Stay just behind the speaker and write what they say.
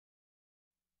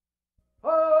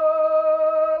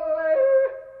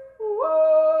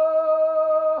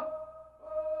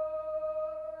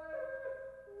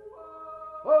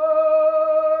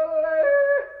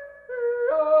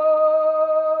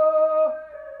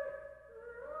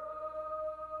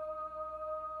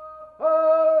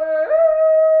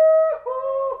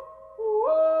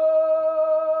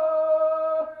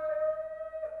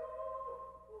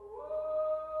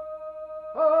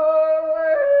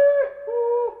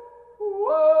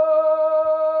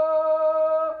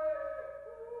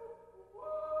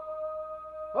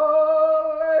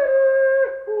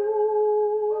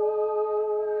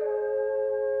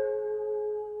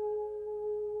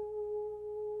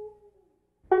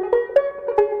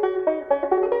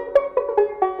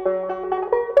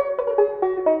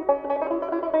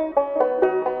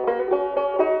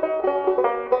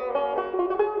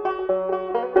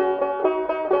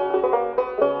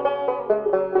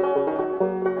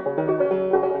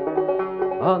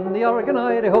On the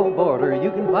Oregon-Idaho border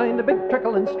you can find a big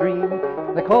trickling stream.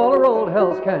 They call her Old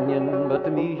Hell's Canyon, but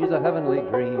to me she's a heavenly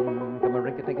dream. Come a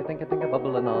rink-a-tink-a-tink-a-tink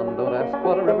a-bubbling on, don't ask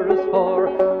what a river is for.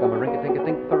 Come a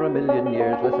rink-a-tink-a-tink for a million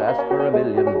years, let's ask for a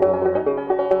million more.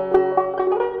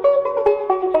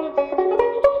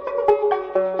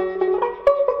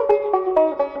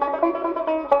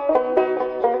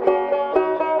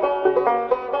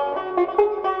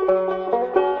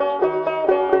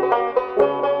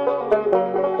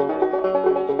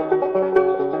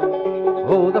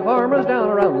 Oh, the farmers down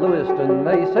around Lewiston,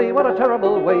 they say what a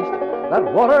terrible waste. That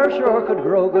water sure could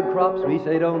grow good crops, we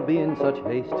say don't be in such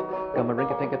haste. Come a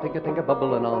rink-a-tink-a-tink-a-tink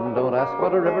a-bubbling on, don't ask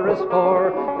what a river is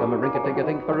for. Come a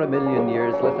rink-a-tink-a-tink for a million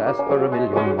years, let's ask for a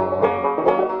million more.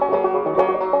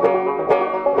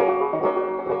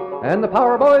 And the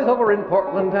power boys over in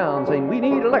Portland town saying we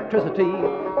need electricity,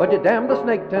 but you damned the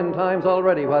snake 10 times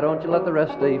already, why don't you let the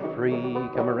rest stay free?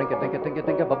 Come a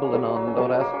rink-a-tink-a-tink-a-tink a-bubbling on,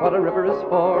 don't ask what a river is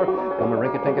for. Come a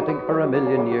rink-a-tink-a-tink for a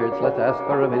million years, let's ask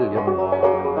for a million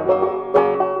more.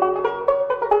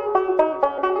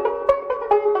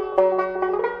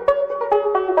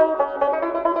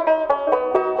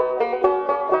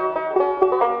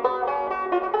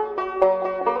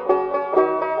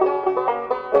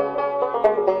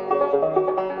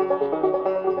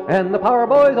 And the power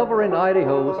boys over in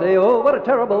Idaho say, oh, what a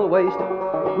terrible waste.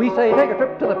 We say, take a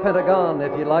trip to the Pentagon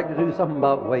if you'd like to do something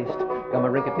about waste. Come a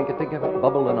rink-a-tink-a-tink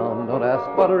bubbling on, don't ask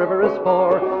what a river is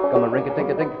for. Come a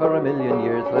rink-a-tink-a-tink for a million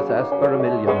years, let's ask for a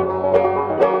million more.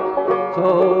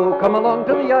 So come along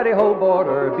to the Idaho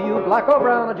border, be you black or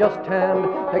brown or just tanned.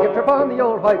 Take a trip on the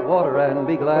old white water and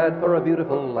be glad for a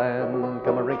beautiful land.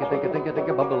 Come a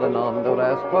rink-a-tink-a-tink bubbling on, don't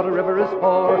ask what a river is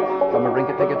for. Come a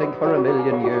rink-a-tink-a-tink for a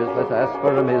million years, let's ask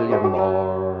for a million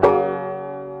more.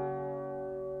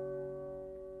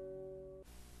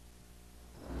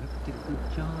 50-foot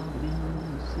job in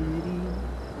the city,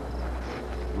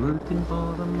 working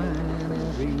for the man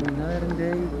every night and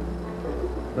day.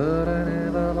 But I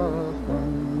never lost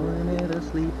 1 minute of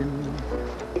sleeping,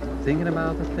 thinking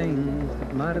about the things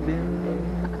that might have been.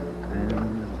 And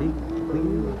the big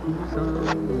wheel keeps on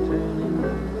turning,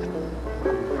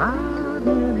 hot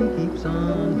and it keeps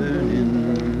on burning,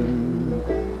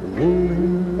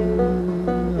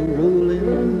 rolling, rolling,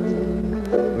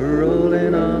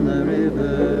 rolling on the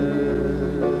river.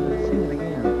 Sing it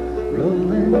again.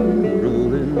 Rolling,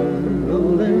 rolling,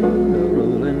 rolling,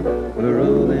 rolling,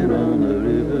 rolling on the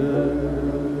river.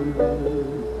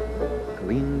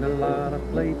 Cleaned a lot of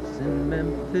plates in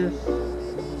Memphis,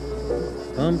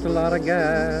 pumped a lot of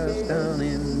gas down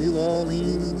in New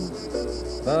Orleans,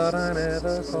 but I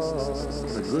never saw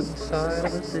the good side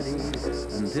of the city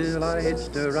until I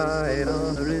hitched a ride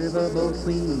on the riverboat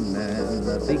Queen, and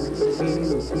the big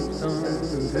wheel keeps on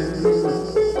turning,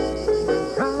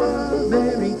 Proud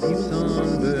Mary keeps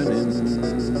on burning,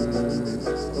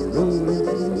 rolling,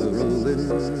 rolling,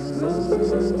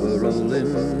 rolling,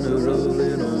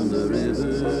 rolling on the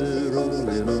river,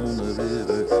 rolling on the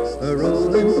river,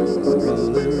 rolling,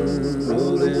 rolling,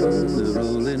 rolling,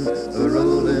 rolling,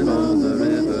 rolling on the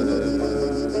river.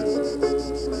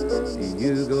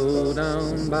 You go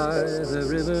down by the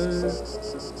river,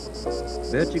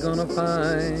 bet you're gonna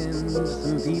find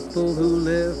some people who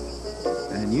live,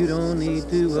 and you don't need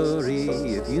to worry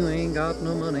if you ain't got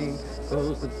no money,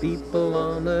 'cause the people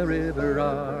on the river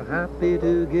are happy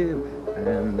to give,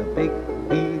 and the big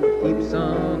wheel keeps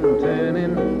on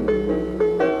turning,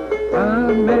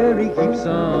 Proud Mary keeps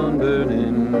on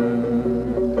burning,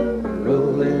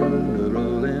 rolling,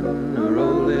 rolling,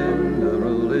 rolling,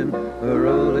 rolling,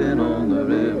 rolling on the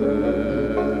river.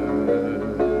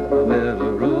 Well,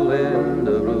 rolling,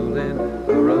 rolling,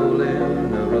 rolling,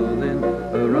 rolling,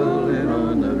 rolling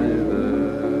on the river.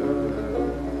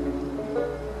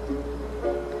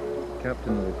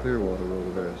 Captain of the Clearwater wrote a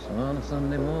verse. On a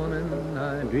Sunday morning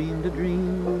I dreamed a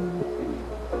dream.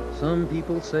 Some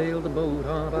people sailed a boat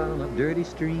out on a dirty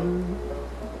stream,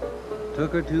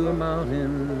 took her to a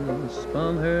mountain,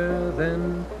 spun her,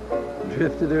 then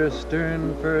drifted her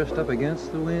stern first up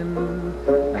against the wind,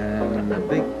 and the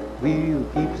big wheel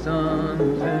keeps on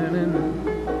turning,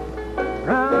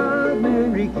 Proud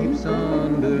Mary keeps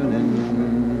on burning,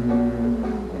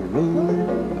 rolling,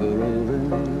 rolling,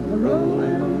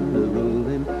 rolling,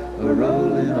 rolling,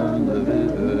 rolling on the river.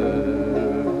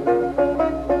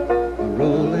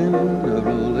 Rolling,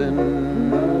 rolling,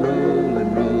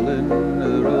 rolling, rolling,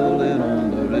 rolling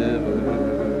on the river.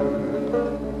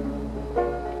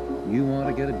 You want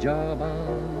to get a job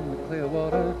on the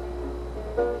Clearwater?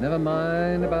 Never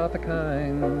mind about the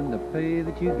kind of pay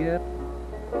that you get.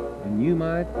 And you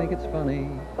might think it's funny,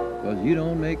 'cause you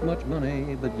don't make much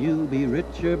money, but you'll be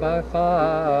richer by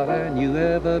far than you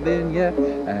ever been yet.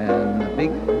 And the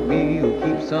big wheel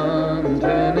keeps on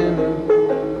turning,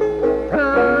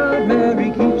 Proud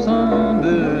Mary keeps on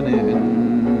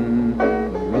burning,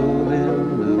 rolling,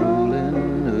 rolling,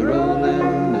 rolling,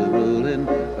 rolling,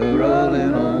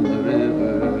 rolling on the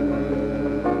river.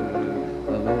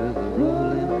 There's a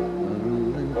rolling,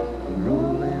 rolling,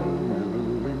 rolling,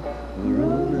 rolling,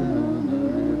 rolling on the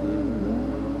river.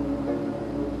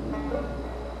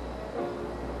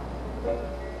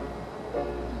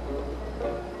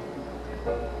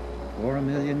 For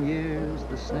 1,000,000 years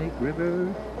the Snake River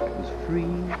was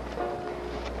free.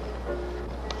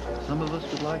 Some of us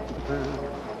would like to prefer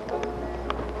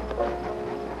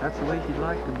that's the way she'd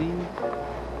like to be.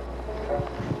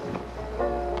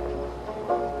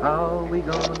 How are we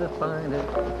gonna define it?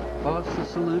 What's the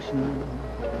solution?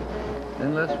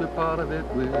 Unless we're part of it,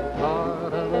 we're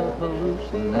part of the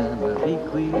pollution. And the big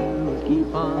wheels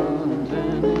keep on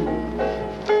turning,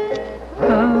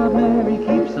 Proud Mary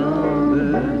keeps on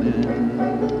burning,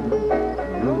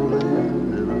 rolling,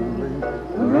 rolling,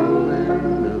 rolling,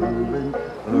 rolling,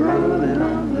 rolling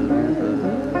on the river.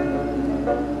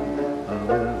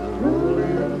 Rolling,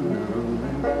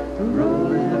 rolling,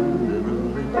 rolling,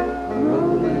 rolling,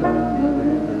 rolling on the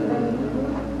river.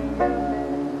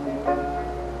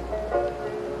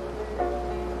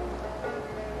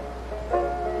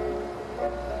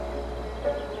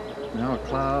 Now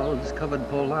clouds covered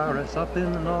Polaris up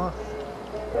in the north,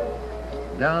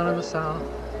 down in the south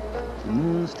the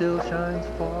moon still shines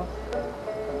forth.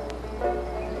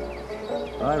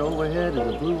 Right overhead is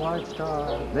a blue-white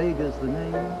star, Vega's the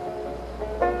name.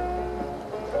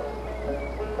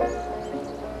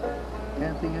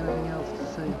 Can't think of anything else to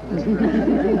say for this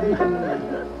verse.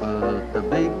 But the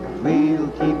big wheel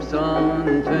keeps on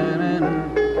turning,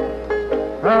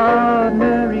 Proud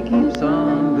Mary keeps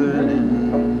on burning,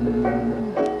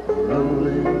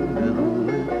 rolling,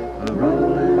 rolling,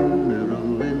 rolling,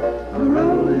 rolling,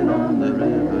 rolling on the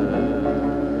river.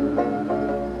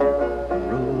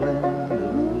 Rolling,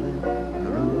 rolling,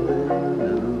 rolling,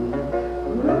 rolling,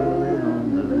 rolling on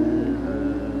the river.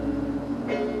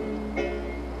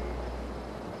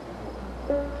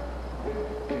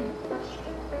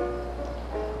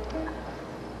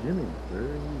 Jimmy,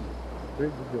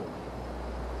 where'd you go?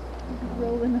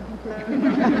 Rolling over.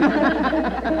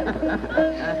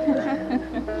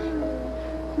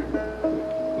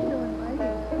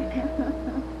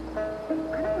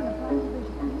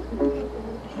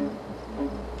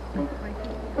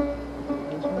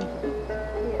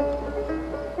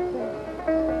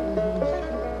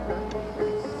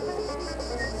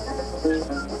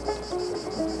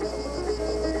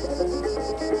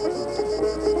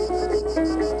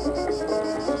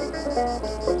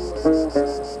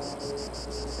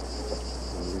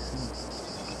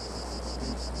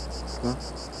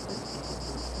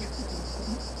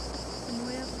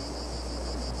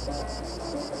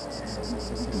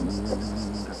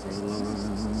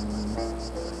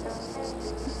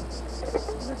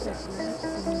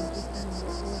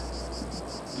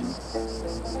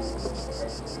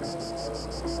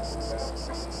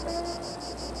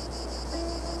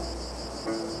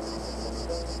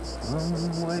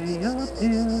 From way up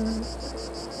here,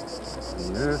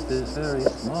 the earth is very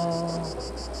small.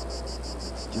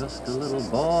 It's just a little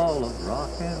ball of rock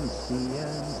and sea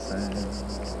and sand,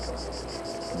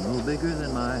 no bigger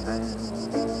than my hand.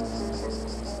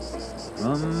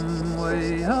 From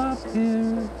way up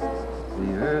here,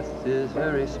 the earth is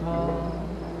very small.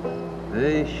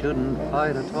 They shouldn't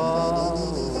fight at all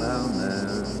down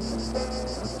there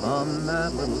upon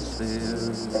that little sphere.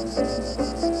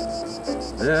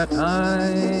 Their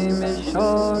time is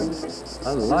short,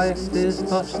 a life is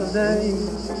but a day.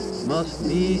 Must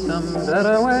be some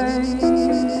better way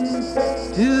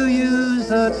to use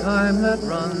the time that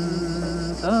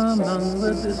runs among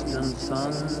the distant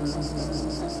suns.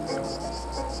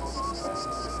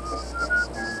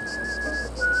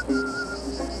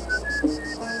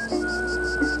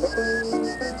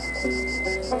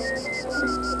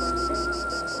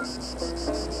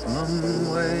 From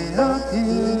way up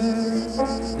here,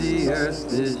 the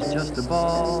earth is just a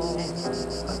ball, a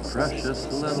precious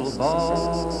little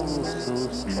ball, so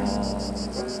small,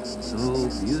 so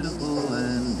beautiful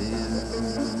and dear.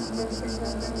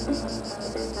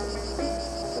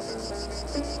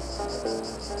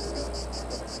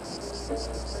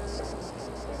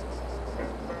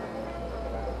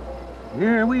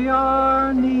 Here we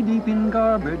are, knee-deep in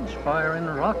garbage, firing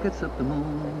rockets at the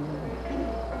moon.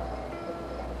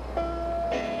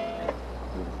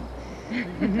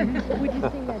 Would you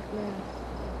sing that last?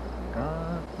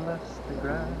 God bless the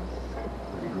grass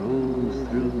that grows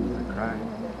through the crack.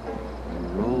 You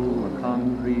roll the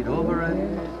concrete over it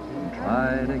and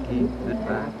try to keep it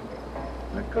back.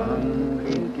 The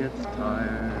concrete gets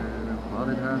tired of what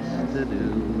it has to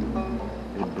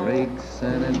do. It breaks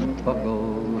and it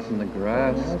buckles and the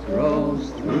grass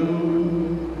grows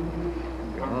through.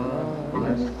 God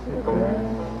bless the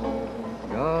grass.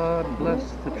 God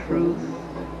bless the truth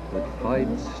that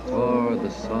fights toward the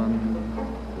sun.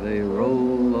 They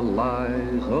roll the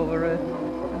lies over it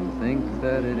and think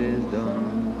that it is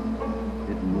done.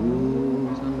 It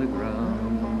moves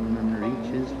underground and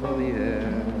reaches for the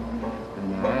air,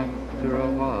 and after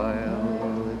a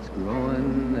while it's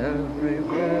growing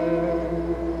everywhere.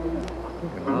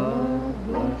 God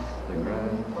bless the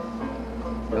grass.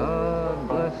 God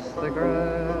bless the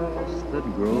grass that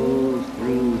grows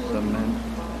through cement.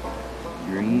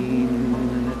 Green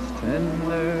and it's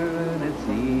tender and it's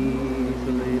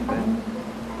easily bent.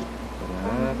 But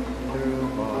after a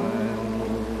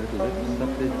while it lifts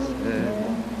up its head,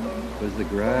 'cause the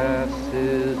grass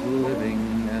is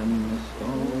living and the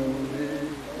stone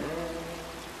is dead.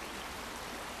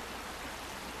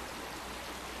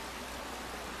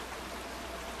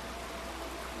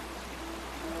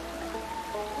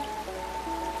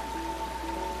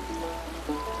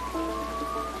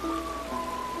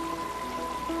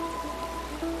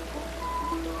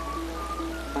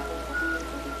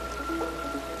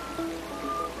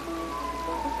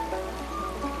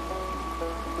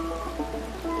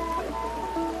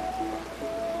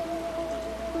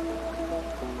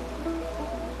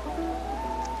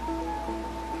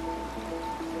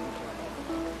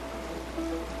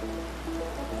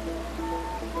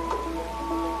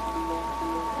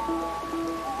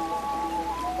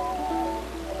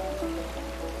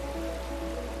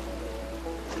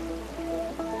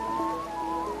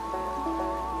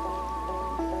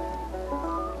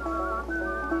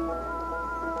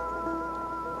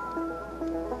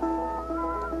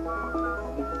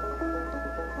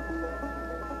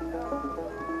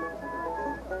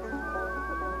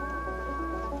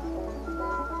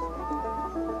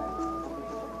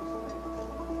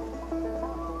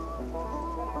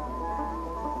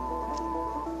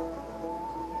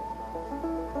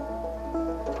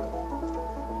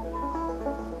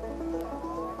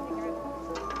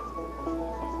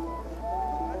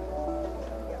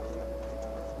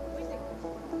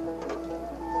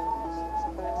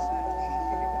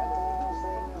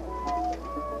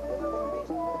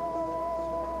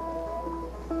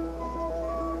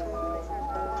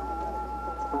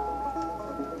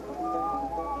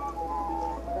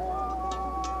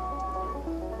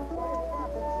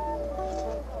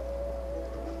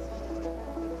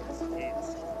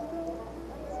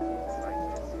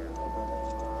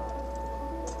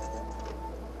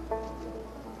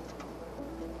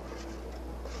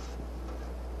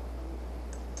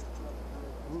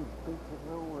 Who'd think that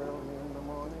so early in the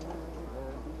morning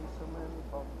there'd be so many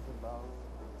bugs about?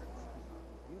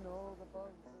 You know the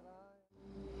bugs